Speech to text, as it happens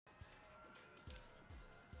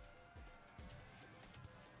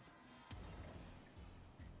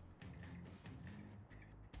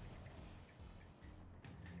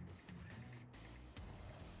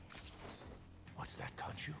What's that,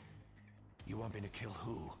 Khonshu? You want me to kill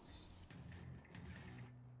who?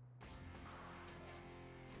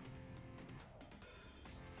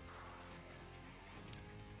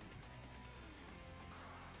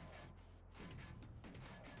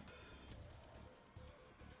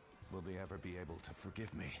 Will they ever be able to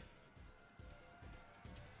forgive me?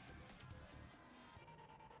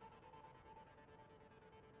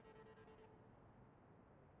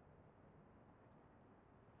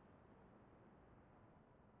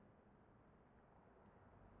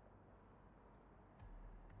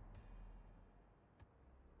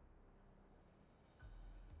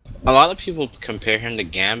 A lot of people compare him to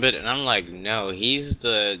Gambit, and I'm like, no, he's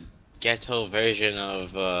the ghetto version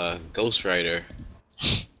of Ghost Rider.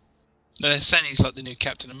 They're saying he's like the new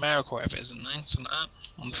Captain America, or whatever, isn't they? Something like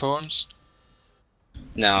that on the forums.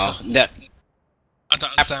 No, So, that I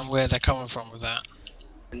don't understand where they're coming from with that.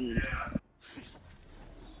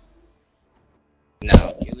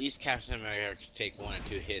 no. At least Captain America can take 1 or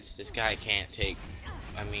 2 hits. This guy can't take.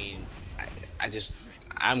 I mean,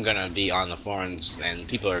 I'm gonna be on the forums, and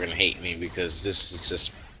people are gonna hate me because this is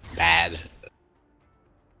just bad.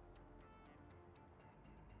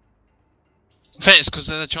 I think it's because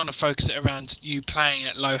they're trying to focus it around you playing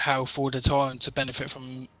at low health all the time to benefit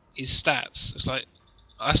from his stats. It's like,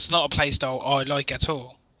 that's not a playstyle I like at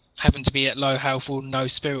all. Having to be at low health or no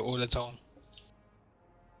spirit all the time.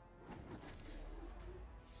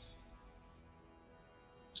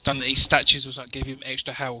 It's done that these statues will give him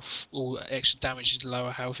extra health or extra damage to the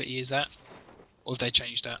lower health that he is at. Or have they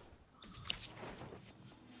changed that?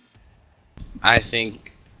 I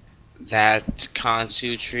think that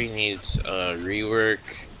Kansu tree needs a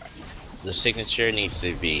rework. The signature needs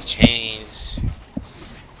to be changed.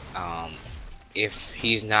 If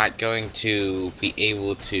he's not going to be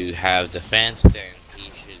able to have defense, then he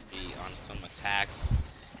should be on some attacks,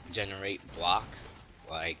 generate block,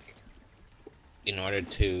 like, in order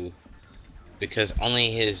to, because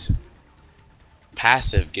only his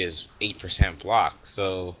passive gives 8% block,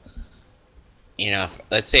 so, you know,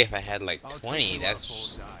 let's say if I had like 20,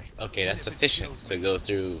 that's, okay, that's sufficient to go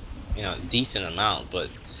through, you know, decent amount, but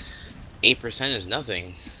 8% is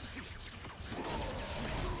nothing.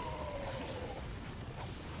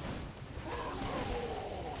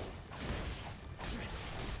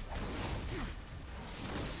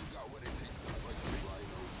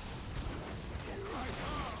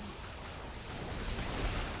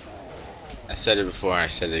 I said it before, I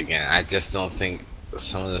said it again. I just don't think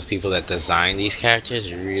some of those people that design these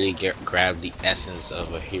characters really grab the essence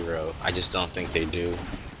of a hero. I just don't think they do.